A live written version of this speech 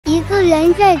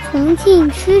人在重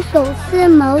庆吃手撕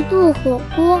毛肚火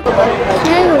锅，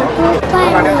该有多快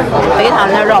乐！肥肠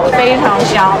的肉非常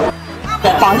香，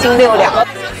黄金6两，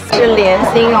是莲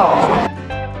心哦。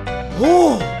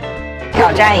哦，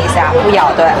挑战一下，不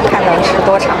咬断，看能吃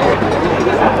多长。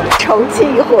重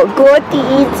庆火锅第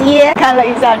一街，看了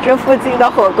一下这附近的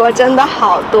火锅真的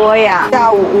好多呀。下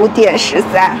午5点13，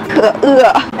可饿，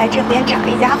来这边找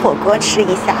一家火锅吃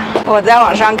一下。我在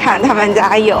网上看他们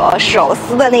家有手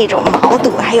撕的那种毛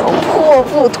肚，还有破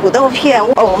布土豆片、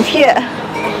藕片。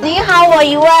你好，我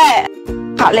一位。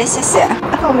好嘞，谢谢。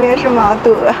后面是毛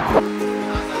肚。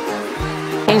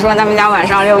听说他们家晚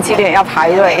上6、7点要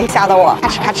排队，吓得我咔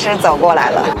哧咔哧走过来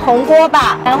了。红锅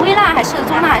吧，微辣还是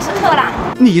中辣还是特辣？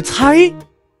你猜？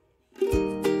师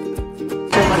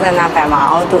傅在那摆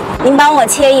毛肚，您帮我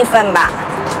切1份吧。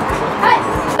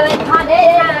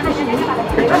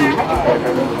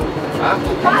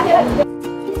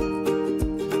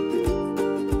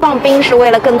放冰是为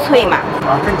了更脆嘛？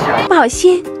不好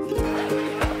切。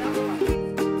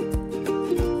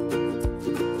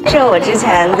这我之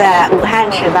前在武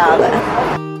汉吃到的。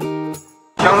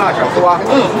香辣小酥啊，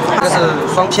这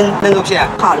是双拼嫩肉片，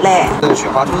好嘞。是雪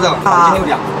花猪肉，黄金6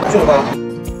两，菌花。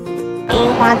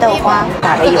樱花豆花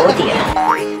打个油碟，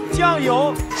酱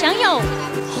油，香油，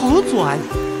好转。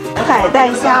海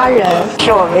带虾仁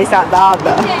是我没想到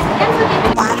的。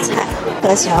花菜，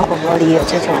特喜欢火锅里有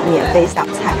这种免费小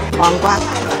菜，黄瓜。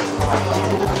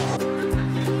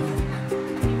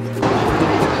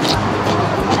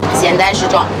咸淡适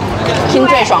中，清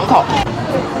脆爽口。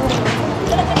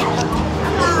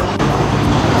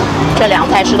这凉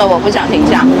菜吃的我不想停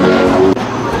下，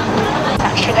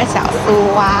想吃个小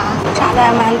酥蛙，炸的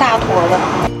还蛮大坨的。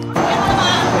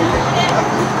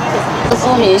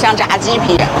酥皮像炸鸡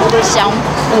皮，香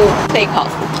酥脆口。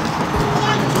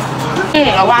这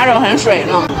里的蛙肉很水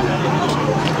嫩。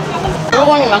如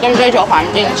果你们更追求环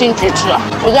境，禁止吃，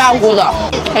不在乎的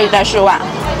可以在室外。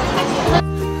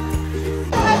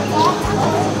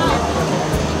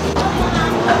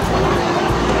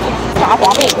炸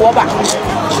黄米锅吧，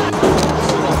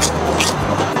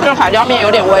这海椒面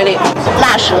有点威力，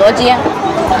辣舌尖，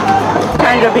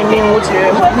看着平平无奇，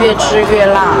越吃越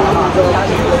辣。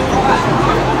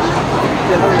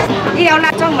你要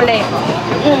辣中不嘞？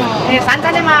山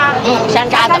楂的吗？山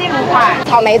楂的。山楂的6块。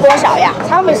草莓多少呀？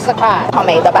草莓10块。草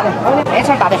莓的吧。没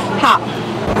错，大的。好，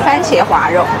番茄滑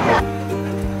肉，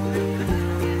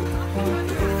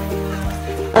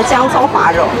姜葱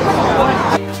滑肉。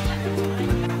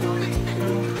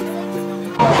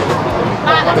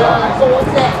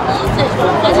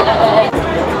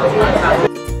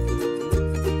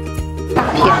大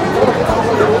片。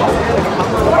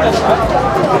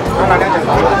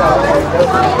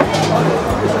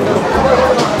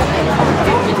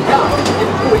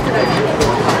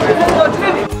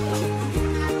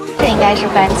这应该是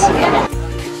番茄，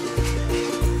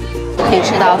可以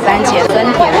吃到番茄的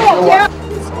甘甜滋味。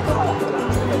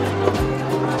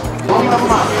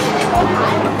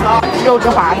肉质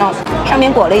滑嫩，上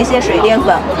面裹了一些水淀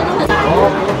粉，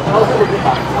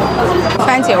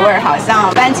番茄味儿好像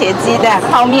番茄鸡蛋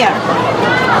泡面。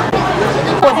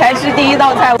我才吃第1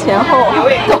道菜，前后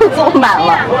都坐满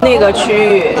了。那个区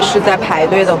域是在排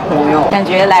队的朋友，感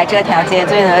觉来这条街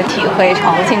最能体会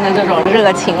重庆的这种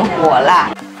热情火辣。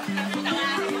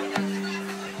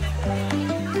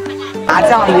麻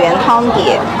酱原汤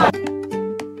碟。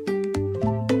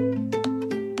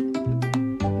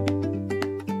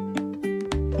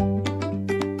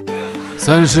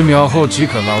30秒后即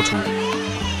可捞出。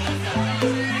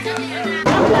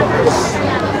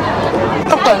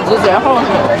这粉子贼厚实，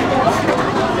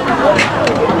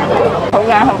口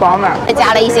感很饱满，还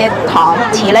加了一些糖，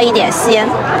提了一点鲜。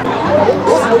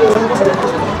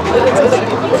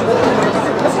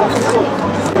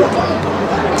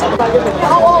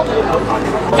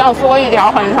要说一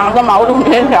条很长的毛肚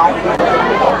面条。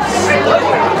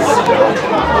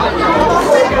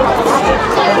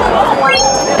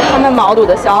他们毛肚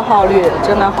的消耗率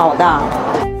真的好大，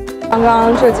刚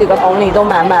刚这几个桶里都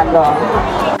满满的。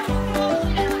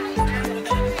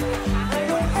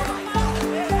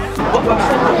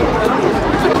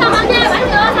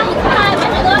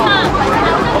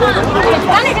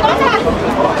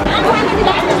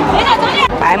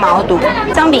白毛肚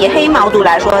相比黑毛肚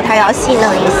来说，它要细嫩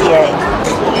一些，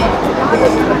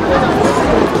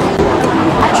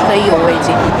吃得意犹未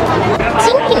尽。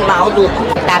精品毛肚，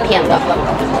大片的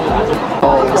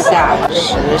，9下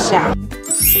10下。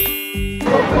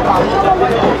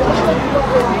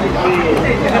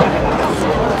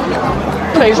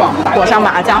脆爽，裹上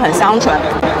麻酱很香醇。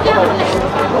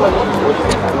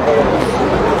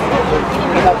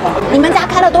你们家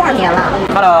开了多少年了？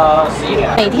开了11年。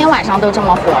每天晚上都这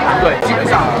么火吗？对，基本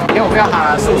上每天我们要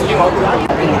喊4、5斤哦。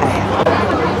厉害呀！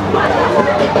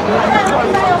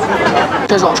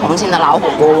这种重庆的老火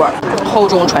锅味儿，厚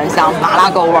重醇香，麻辣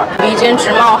够味儿，鼻尖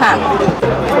直冒汗。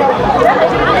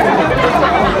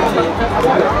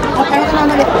我还要看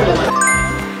到那边。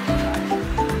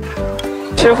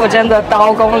师傅真的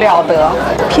刀工了得，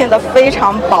片得非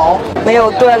常薄，没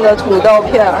有断的土豆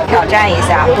片，挑战一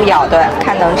下，不咬断，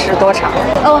看能吃多长。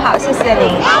哦，好，谢谢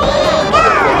您。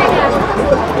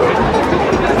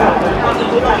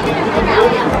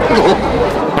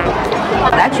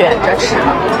来卷着吃，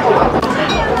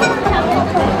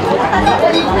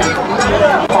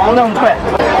黄嫩脆，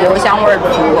油香味足。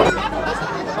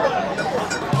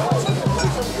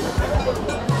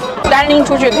单拎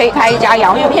出去可以开一家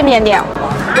洋芋片面店，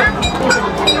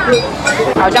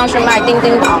好像是卖丁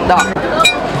丁糖的。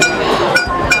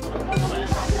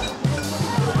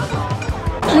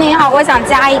您好，我想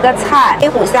加一个菜，黑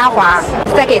虎虾滑，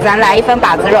再给咱来一份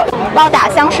把子肉，包打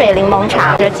香水柠檬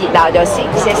茶，这几道就行，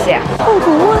谢谢。不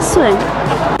莴笋，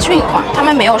这一款他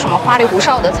们没有什么花里胡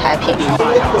哨的菜品，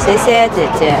谢谢姐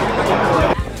姐。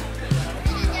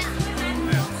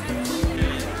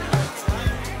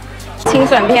青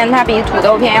笋片它比土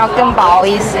豆片要更薄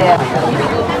一些。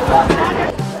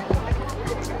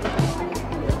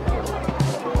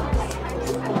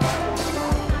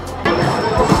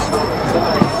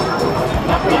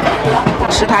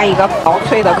是它一个薄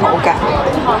脆的口感。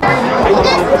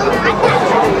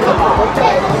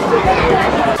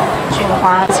菌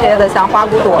花切的像花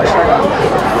骨朵似的，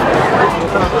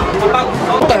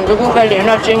梗子部分连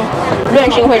着筋，韧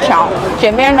性会强，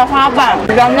前面的花瓣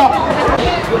比较嫩。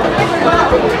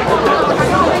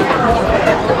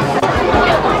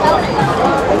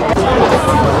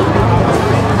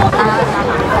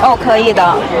哦，可以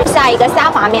的，下一个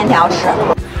虾滑面条吃。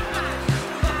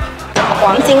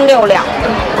黄金6两，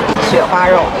雪花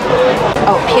肉，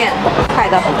藕片，快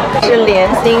得很，是莲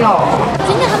心藕。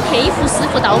真的很佩服师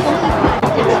傅刀工。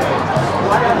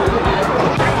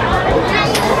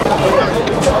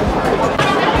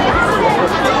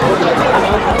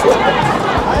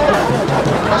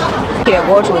铁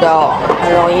锅煮的藕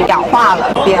很容易氧化了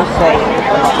变黑。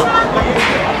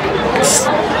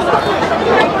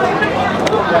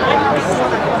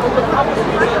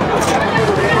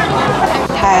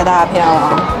太大片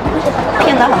了，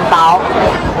片得很薄，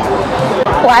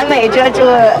完美遮住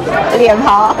脸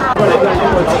庞。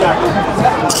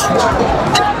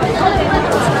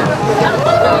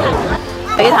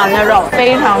肥弹的肉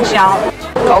非常香，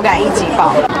口感一级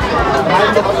棒。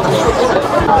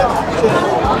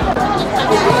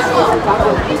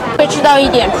会吃到一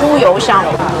点猪油香。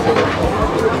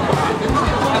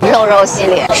肉系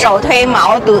列，首推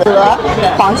毛肚和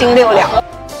黄金6两。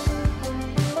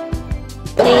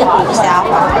黑虎虾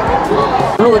滑，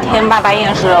露天爸爸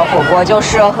宴式火锅就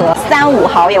适合3、5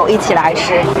好友一起来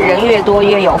吃，人越多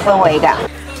越有氛围感。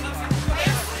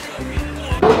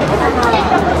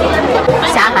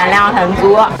虾含量很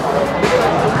足，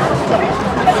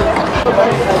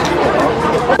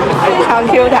非常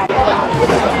Q 弹，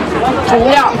足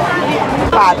量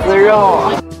把子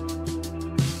肉。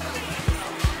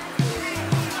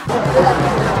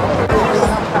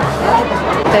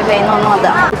肥肥糯糯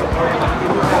的，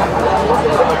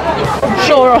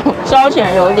瘦肉稍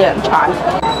显有点柴，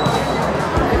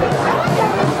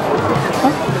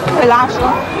会拉丝。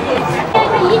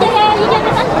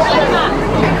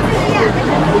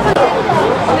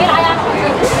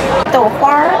豆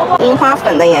花儿，樱花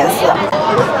粉的颜色，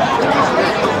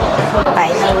白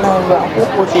皙嫩软乎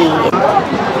乎的。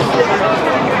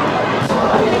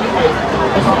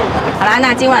好啦，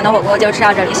那今晚的火锅就吃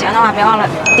到这里，喜欢的话别忘了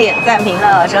点赞、评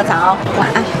论和收藏哦。晚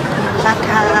安，拉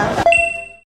卡。